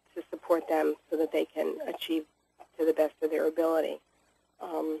to support them so that they can achieve to the best of their ability.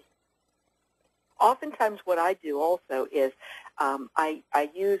 Oftentimes what I do also is I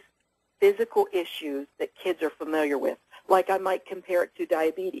use physical issues that kids are familiar with. Like I might compare it to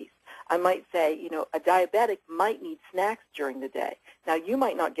diabetes. I might say, you know, a diabetic might need snacks during the day. Now, you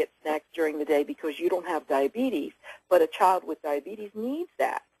might not get snacks during the day because you don't have diabetes, but a child with diabetes needs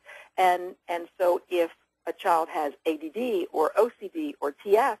that. And so if a child has ADD or OCD or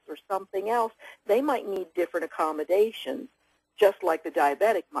TS or something else, they might need different accommodations, just like the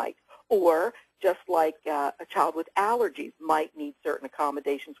diabetic might. Or just like a child with allergies might need certain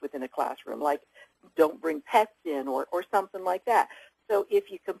accommodations within a classroom, like don't bring pets in or something like that. So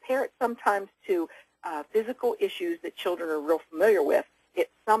if you compare it sometimes to physical issues that children are real familiar with,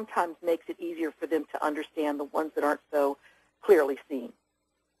 it sometimes makes it easier for them to understand the ones that aren't so clearly seen.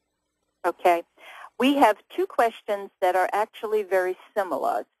 Okay. We have two questions that are actually very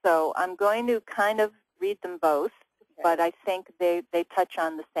similar, so I'm going to kind of read them both, but I think they touch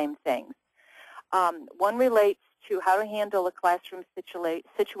on the same things. One relates to how to handle a classroom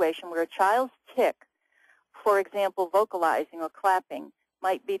situation where a child's tic, for example, vocalizing or clapping,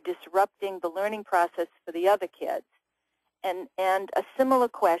 might be disrupting the learning process for the other kids. And a similar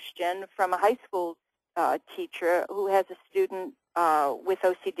question from a high school teacher who has a student with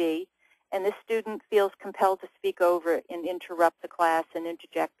OCD, and this student feels compelled to speak over and interrupt the class and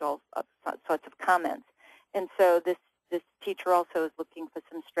interject all sorts of comments. And so this teacher also is looking for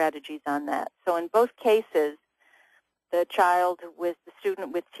some strategies on that. So in both cases, the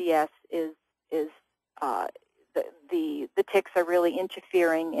student with TS is the tics are really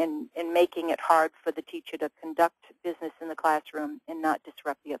interfering in making it hard for the teacher to conduct business in the classroom and not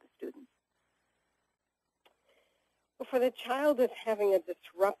disrupt the other students. Well, for the child that's having a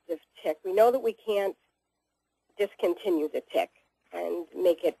disruptive tic, we know that we can't discontinue the tic and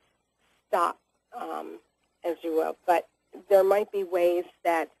make it stop, as you will, but there might be ways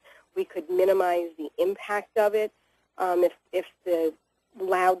that we could minimize the impact of it. If the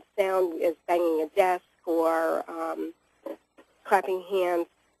loud sound is banging a desk or clapping hands,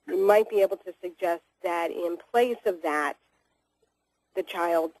 we might be able to suggest that in place of that, the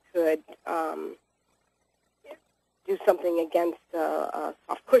child could do something against a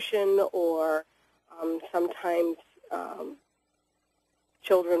soft cushion, or sometimes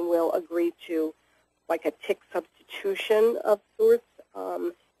children will agree to like a tic substitution of sorts.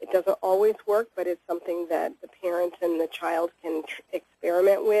 It doesn't always work, but it's something that the parents and the child can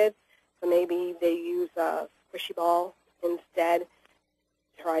experiment with. So maybe they use a squishy ball instead,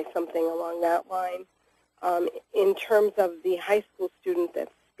 try something along that line. In terms of the high school student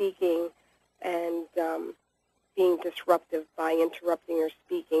that's speaking and being disruptive by interrupting or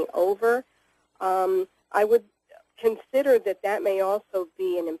speaking over, I would consider that may also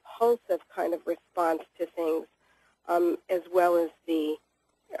be an impulsive kind of response to things, as well as the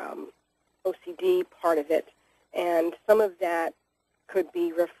OCD part of it. And some of that could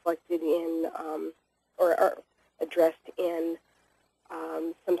be reflected in or addressed in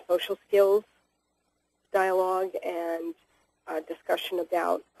some social skills dialogue and discussion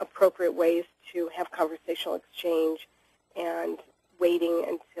about appropriate ways to have conversational exchange and waiting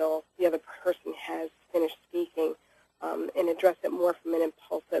until the other person has finished speaking, and address it more from an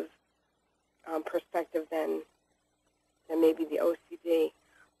impulsive perspective than maybe the OCD.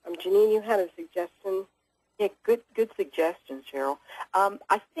 Janine, you had a suggestion? Yeah, good suggestion, Cheryl.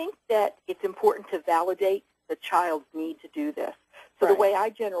 I think that it's important to validate the child's need to do this. So Right. The way I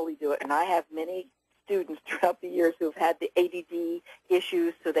generally do it, and I have many students throughout the years who have had the ADD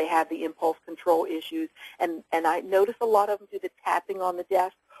issues, so they have the impulse control issues, and I notice a lot of them do the tapping on the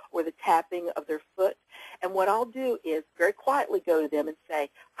desk or the tapping of their foot. And what I'll do is very quietly go to them and say,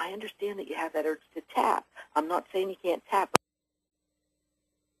 I understand that you have that urge to tap. I'm not saying you can't tap.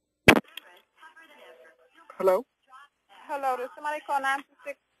 Hello? Hello, did somebody call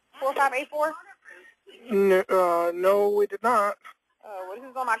 926-4584? No, we did not. Well, this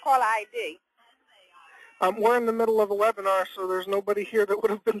is on my caller ID. We're in the middle of a webinar, so there's nobody here that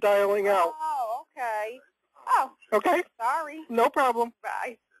would have been dialing out. Oh, okay. Oh, Okay? sorry. No problem.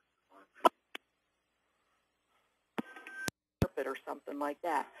 Bye. Or something like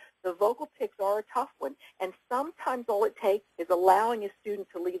that. The vocal tics are a tough one, and sometimes all it takes is allowing a student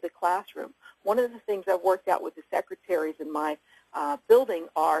to leave the classroom. One of the things I've worked out with the secretaries in my building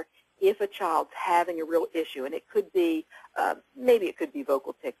are if a child's having a real issue, and it could be, maybe it could be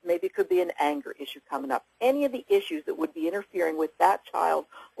vocal tics, maybe it could be an anger issue coming up, any of the issues that would be interfering with that child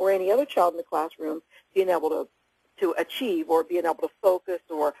or any other child in the classroom being able to achieve or being able to focus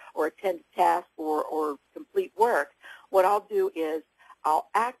or attend a task or complete work, what I'll do is I'll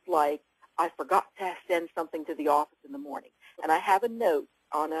act like I forgot to send something to the office in the morning. And I have a note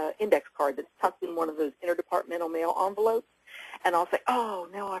on an index card that's tucked in one of those interdepartmental mail envelopes. And I'll say, oh,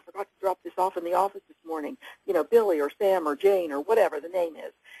 no, I forgot to drop this off in the office this morning. You know, Billy or Sam or Jane or whatever the name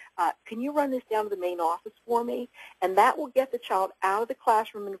is. Can you run this down to the main office for me? And that will get the child out of the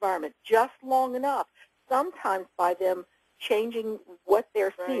classroom environment just long enough. Sometimes by them changing what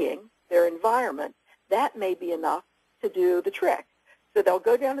they're seeing, their environment, that may be enough to do the trick. So they'll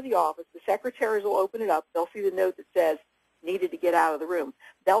go down to the office. The secretaries will open it up. They'll see the note that says, needed to get out of the room.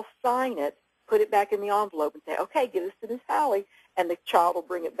 They'll sign it, put it back in the envelope, and say, okay, give this to Ms. Howley, and the child will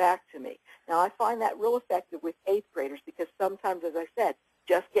bring it back to me. Now, I find that real effective with 8th graders because sometimes, as I said,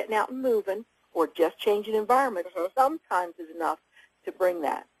 just getting out and moving or just changing environment sometimes is enough to bring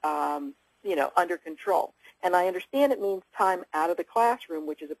that, you know, under control. And I understand it means time out of the classroom,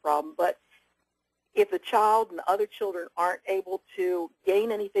 which is a problem, but if the child and other children aren't able to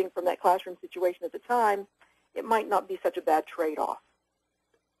gain anything from that classroom situation at the time, it might not be such a bad trade-off.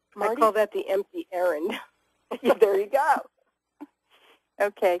 I call that the empty errand. Yeah, there you go.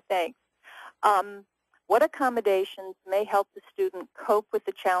 Okay, thanks. What accommodations may help the student cope with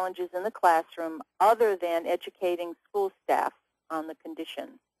the challenges in the classroom other than educating school staff on the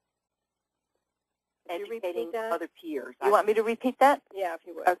condition? Educating other peers. You want me to repeat that? Yeah, if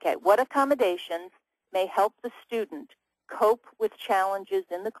you would. Okay. What accommodations may help the student cope with challenges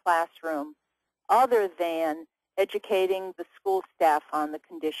in the classroom other than educating the school staff on the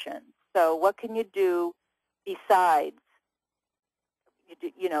condition? So what can you do besides,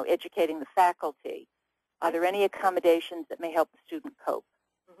 you know, educating the faculty? Are there any accommodations that may help the student cope?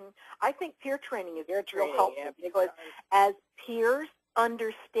 I think peer training is real helpful because as peers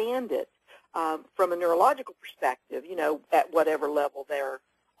understand it from a neurological perspective, you know, at whatever level they're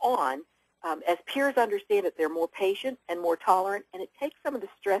on, as peers understand it, they're more patient and more tolerant, and it takes some of the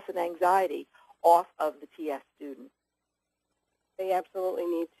stress and anxiety off of the TS student. They absolutely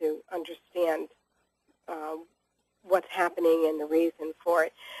need to understand what's happening and the reason for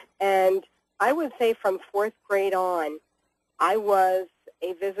it. And I would say from 4th grade on, I was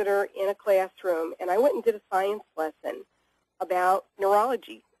a visitor in a classroom, and I went and did a science lesson about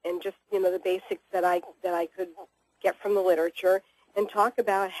neurology and just, you know, the basics that I could get from the literature and talk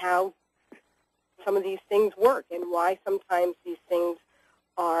about how some of these things work and why sometimes these things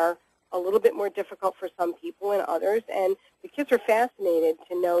are a little bit more difficult for some people and others. And the kids are fascinated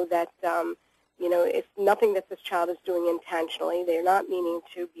to know that, you know, it's nothing that this child is doing intentionally. They're not meaning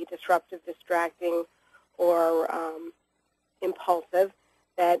to be disruptive, distracting, or impulsive,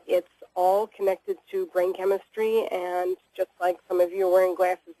 that it's all connected to brain chemistry, and just like some of you are wearing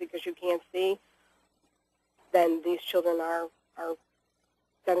glasses because you can't see, then these children are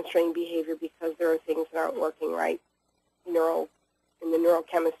demonstrating behavior because there are things that aren't working right in the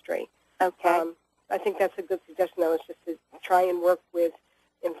neurochemistry. Okay. I think that's a good suggestion, though, is just to try and work with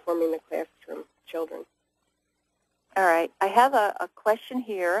informing the classroom children. All right. I have a question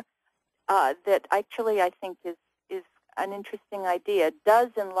here that actually I think is an interesting idea. Does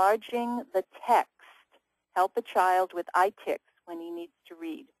enlarging the text help a child with eye tics when he needs to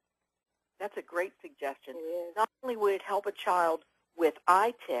read? That's a great suggestion. Not only would it help a child with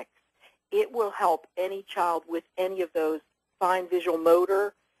eye tics, it will help any child with any of those fine visual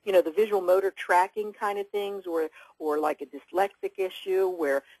motor, you know, the visual motor tracking kind of things, or like a dyslexic issue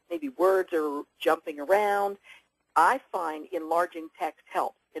where maybe words are jumping around. I find enlarging text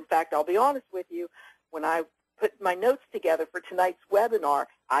helps. In fact, I'll be honest with you, when I put my notes together for tonight's webinar,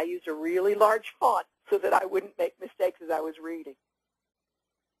 I used a really large font so that I wouldn't make mistakes as I was reading.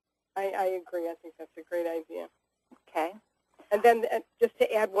 I agree. I think that's a great idea. Okay. And then just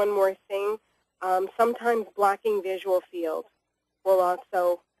to add one more thing, sometimes blocking visual field will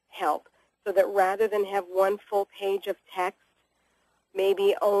also help, so that rather than have one full page of text,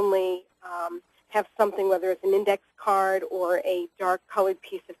 maybe only have something, whether it's an index card or a dark colored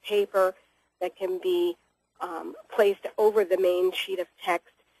piece of paper that can be placed over the main sheet of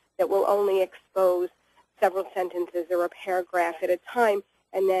text that will only expose several sentences or a paragraph at a time,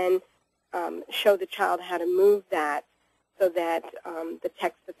 and then show the child how to move that so that the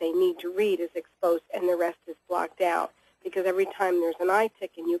text that they need to read is exposed and the rest is blocked out. Because every time there's an eye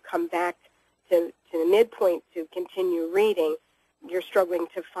tick and you come back to the midpoint to continue reading, you're struggling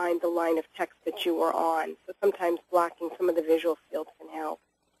to find the line of text that you were on. So sometimes blocking some of the visual fields can help.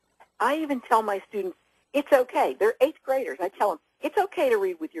 I even tell my students, it's okay. They're 8th graders. I tell them, it's okay to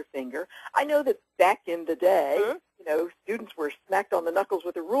read with your finger. I know that back in the day, you know, students were smacked on the knuckles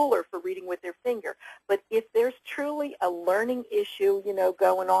with a ruler for reading with their finger. But if there's truly a learning issue, you know,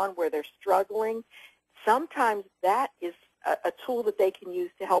 going on where they're struggling, sometimes that is a tool that they can use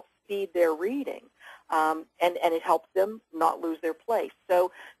to help speed their reading. And it helps them not lose their place.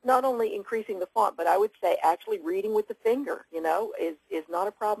 So not only increasing the font, but I would say actually reading with the finger, you know, is not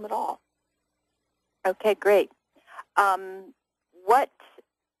a problem at all. Okay, great.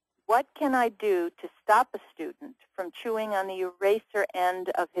 What can I do to stop a student from chewing on the eraser end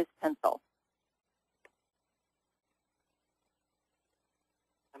of his pencil?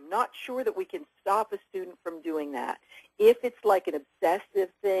 I'm not sure that we can stop a student from doing that. If it's like an obsessive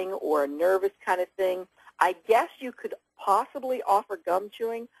thing or a nervous kind of thing, I guess you could possibly offer gum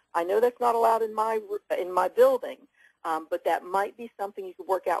chewing. I know that's not allowed in my building, but that might be something you could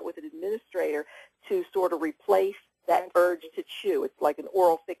work out with an administrator to sort of replace that urge to chew. It's like an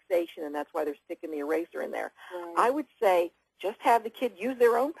oral fixation, and that's why they're sticking the eraser in there. Right. I would say just have the kid use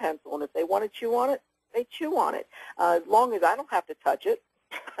their own pencil, and if they want to chew on it, they chew on it. As long as I don't have to touch it,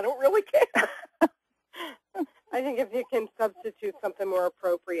 I don't really care. I think if you can substitute something more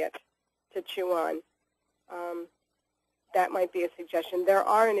appropriate to chew on, that might be a suggestion. There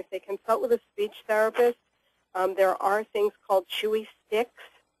are, and if they consult with a speech therapist, there are things called chewy sticks,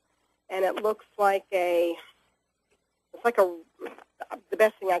 and it looks like the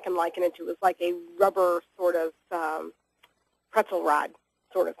best thing I can liken it to is like a rubber sort of pretzel rod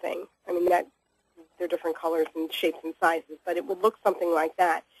sort of thing. I mean, they're different colors and shapes and sizes, but it would look something like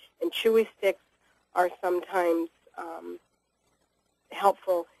that. And chewy sticks are sometimes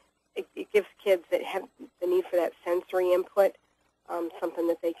helpful. It gives kids that have the need for that sensory input something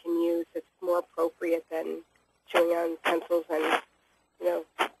that they can use that's more appropriate than chewing on pencils and, you know,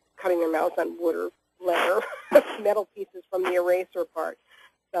 cutting their mouths on wood or leather, metal pieces from the eraser part.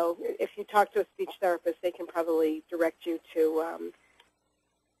 So if you talk to a speech therapist, they can probably direct you to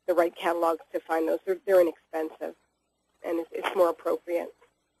the right catalogs to find those. They're inexpensive, and it's more appropriate.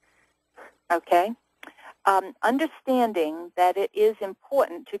 Okay. Understanding that it is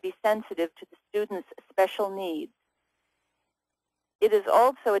important to be sensitive to the student's special needs. It is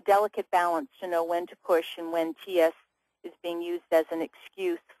also a delicate balance to know when to push and when TS is being used as an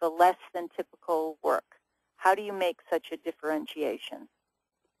excuse for less than typical work. How do you make such a differentiation?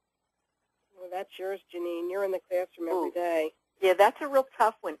 Well, that's yours, Janine. You're in the classroom every day. Yeah, that's a real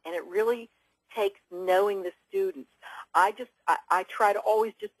tough one, and it really takes knowing the students. I try to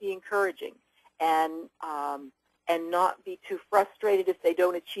always just be encouraging and not be too frustrated if they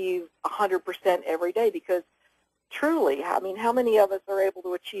don't achieve 100% every day, because truly, I mean, how many of us are able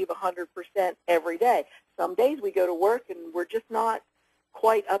to achieve 100% every day? Some days we go to work and we're just not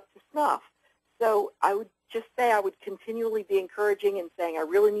quite up to snuff. So I would just say I would continually be encouraging and saying, I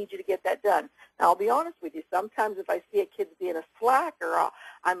really need you to get that done. Now, I'll be honest with you. Sometimes if I see a kid being a slacker,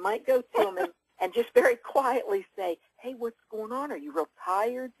 I might go to them and just very quietly say, hey, what's going on? Are you real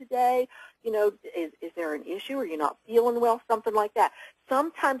tired today? You know, is there an issue? Are you not feeling well? Something like that.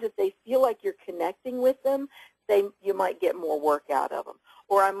 Sometimes if they feel like you're connecting with them, you might get more work out of them.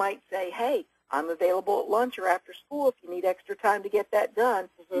 Or I might say, hey, I'm available at lunch or after school if you need extra time to get that done.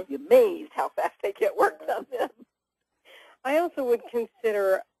 You'd be amazed how fast they get work done then. I also would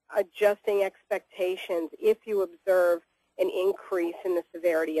consider adjusting expectations if you observe an increase in the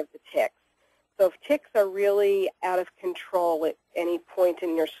severity of the tics. So if tics are really out of control at any point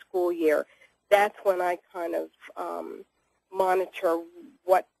in your school year, that's when I kind of monitor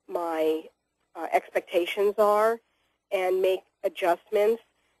what my expectations are and make adjustments,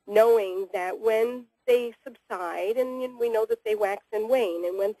 knowing that when they subside, and we know that they wax and wane,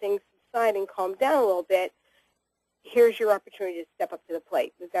 and when things subside and calm down a little bit, here's your opportunity to step up to the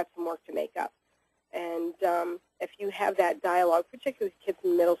plate. We've got some work to make up. And if you have that dialogue, particularly with kids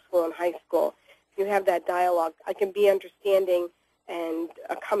in middle school and high school, if you have that dialogue, I can be understanding and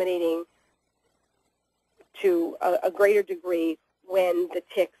accommodating to a greater degree when the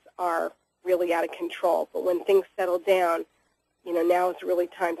tics are really out of control. But when things settle down, you know, now is really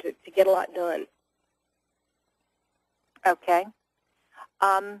time to get a lot done. Okay.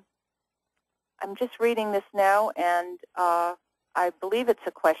 I'm just reading this now, and I believe it's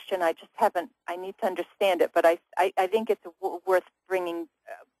a question. I just haven't, I need to understand it, but I think it's worth bringing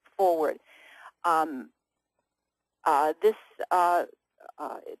forward. This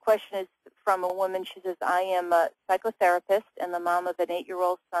question is from a woman. She says, I am a psychotherapist and the mom of an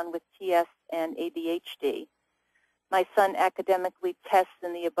 8-year-old son with TS and ADHD. My son academically tests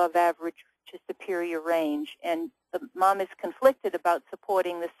in the above average to superior range, and the mom is conflicted about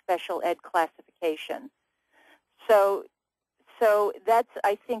supporting the special ed classification. So that's,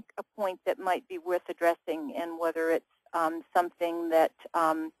 I think, a point that might be worth addressing, and whether it's something that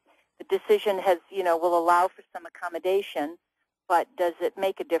the decision has, will allow for some accommodation, but does it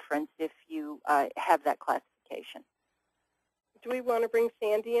make a difference if you have that classification? Do we want to bring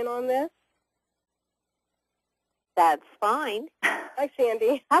Sandy in on this? That's fine. Hi,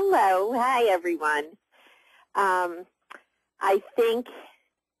 Sandy. Hello. Hi, everyone. I think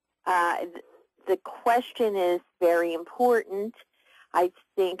the question is very important. I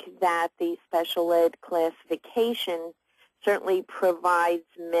think that the special ed classification certainly provides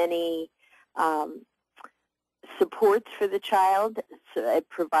many supports for the child. So it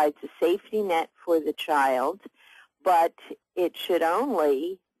provides a safety net for the child, but it should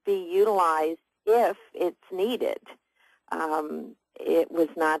only be utilized if it's needed. It was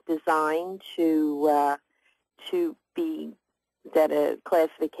not designed to be that a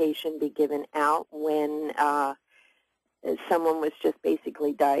classification be given out when someone was just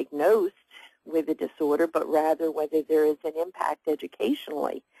basically diagnosed with a disorder, but rather whether there is an impact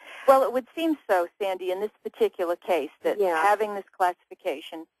educationally. Well, it would seem so, Sandy, in this particular case, that having this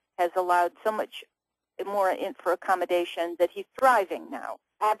classification has allowed so much more for accommodation that he's thriving now.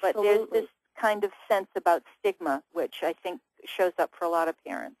 Absolutely. But there's this kind of sense about stigma, which I think shows up for a lot of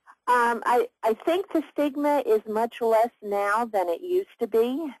parents. I think the stigma is much less now than it used to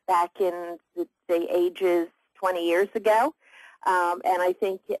be back in the ages 20 years ago. And I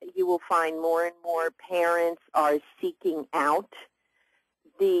think you will find more and more parents are seeking out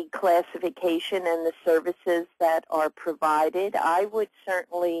the classification and the services that are provided. I would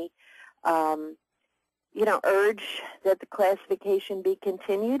certainly urge that the classification be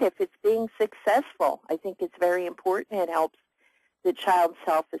continued if it's being successful. I think it's very important. It helps the child's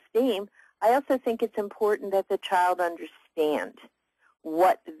self-esteem. I also think it's important that the child understand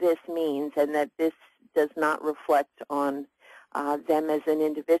what this means and that this does not reflect on them as an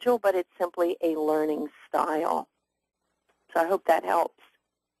individual, but it's simply a learning style. So I hope that helps.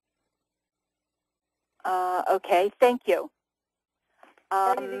 Okay, thank you.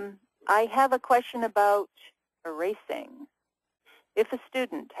 I have a question about erasing. If a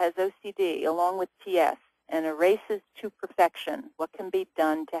student has OCD along with TS and erases to perfection, what can be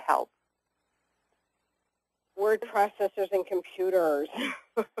done to help? Word processors and computers.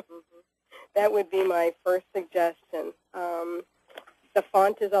 That would be my first suggestion. The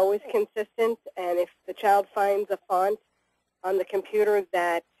font is always consistent, and if the child finds a font on the computer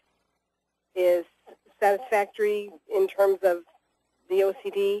that is satisfactory in terms of the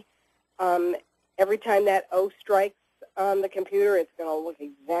OCD, every time that O strikes on the computer, it's going to look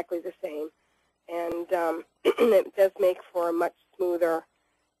exactly the same. And it does make for a much smoother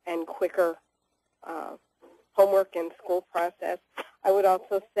and quicker homework and school process. I would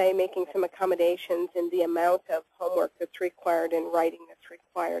also say making some accommodations in the amount of homework that's required and writing that's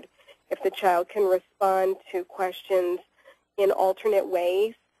required. If the child can respond to questions in alternate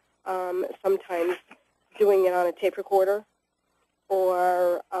ways, sometimes doing it on a tape recorder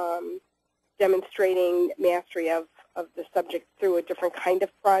or demonstrating mastery of the subject through a different kind of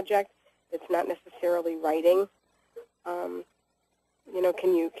project. It's not necessarily writing. Can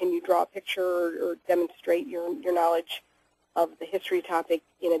you draw a picture or demonstrate your knowledge of the history topic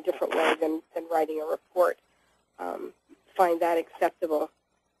in a different way than writing a report? Find that acceptable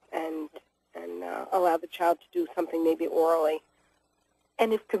and allow the child to do something maybe orally.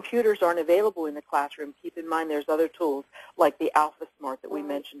 And if computers aren't available in the classroom, keep in mind there's other tools like the AlphaSmart that we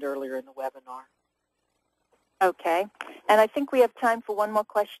mentioned earlier in the webinar. Okay. And I think we have time for one more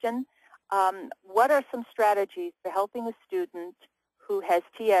question. What are some strategies for helping a student who has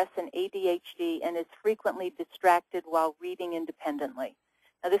TS and ADHD and is frequently distracted while reading independently?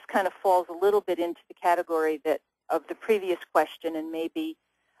 Now, this kind of falls a little bit into the category of the previous question, and maybe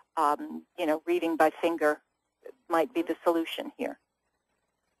reading by finger might be the solution here.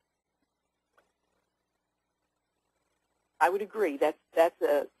 I would agree. That's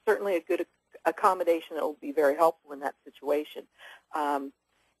certainly a good accommodation that will be very helpful in that situation.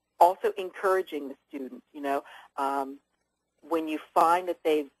 Also encouraging the students, when you find that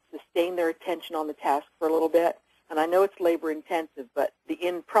they've sustained their attention on the task for a little bit, and I know it's labor intensive, but the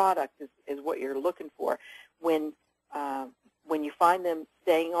end product is what you're looking for. When when you find them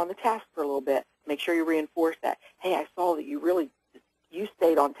staying on the task for a little bit, make sure you reinforce that. Hey, I saw that you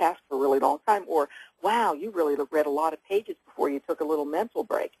stayed on task for a really long time, or wow, you really read a lot of pages before you took a little mental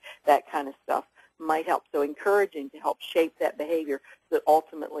break. That kind of stuff might help. So encouraging to help shape that behavior so that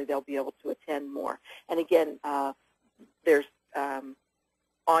ultimately they'll be able to attend more. And again, there's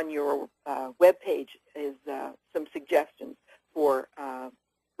on your web page is some suggestions for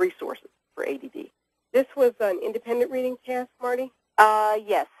resources for ADD. This was an independent reading task, Marty?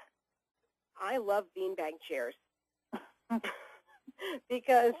 Yes. I love beanbag chairs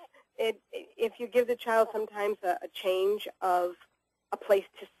because if you give the child sometimes a change of a place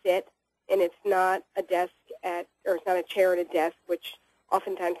to sit, and it's not a desk or it's not a chair at a desk, which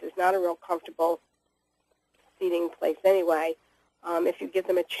oftentimes is not a real comfortable seating place anyway. If you give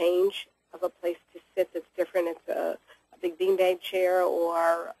them a change of a place to sit that's different, it's a big beanbag chair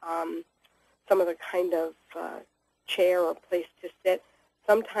or some other kind of chair or place to sit.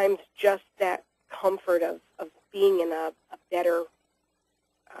 Sometimes just that comfort of being in a better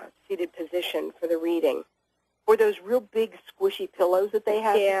seated position for the reading. Or those real big squishy pillows that they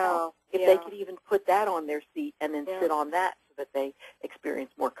have. Yeah. If they could even put that on their seat and then sit on that so that they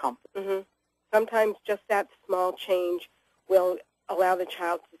experience more comfort. Mm-hmm. Sometimes just that small change will allow the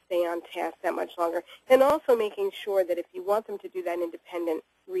child to stay on task that much longer. And also making sure that if you want them to do that independent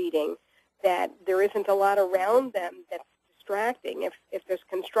reading, that there isn't a lot around them that's distracting. If there's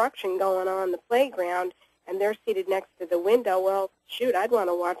construction going on in the playground and they're seated next to the window, well, shoot, I'd want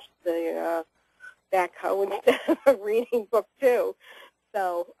to watch the backhoe instead of reading book too.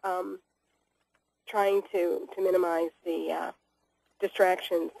 So trying to minimize the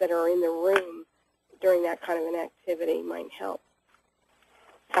distractions that are in the room during that kind of an activity might help.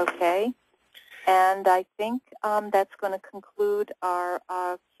 Okay. And I think that's going to conclude our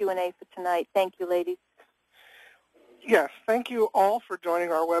Q&A for tonight. Thank you, ladies. Yes, thank you all for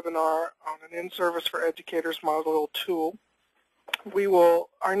joining our webinar on an in-service for educators module tool.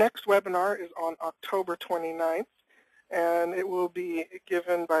 Our next webinar is on October 29th, and it will be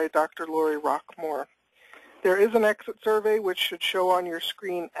given by Dr. Lori Rockmore. There is an exit survey which should show on your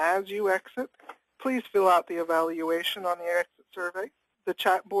screen as you exit. Please fill out the evaluation on the exit survey. The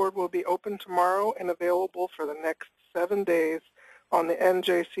chat board will be open tomorrow and available for the next 7 days on the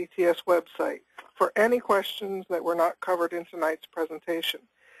NJCTS website for any questions that were not covered in tonight's presentation.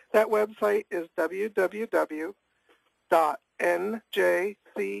 That website is www.njcts.org.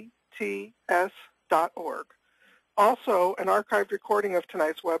 Also, an archived recording of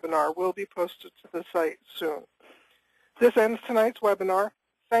tonight's webinar will be posted to the site soon. This ends tonight's webinar.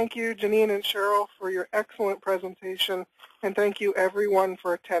 Thank you, Janine and Cheryl, for your excellent presentation, and thank you, everyone,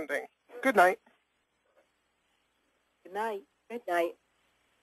 for attending. Good night. Good night. Good night.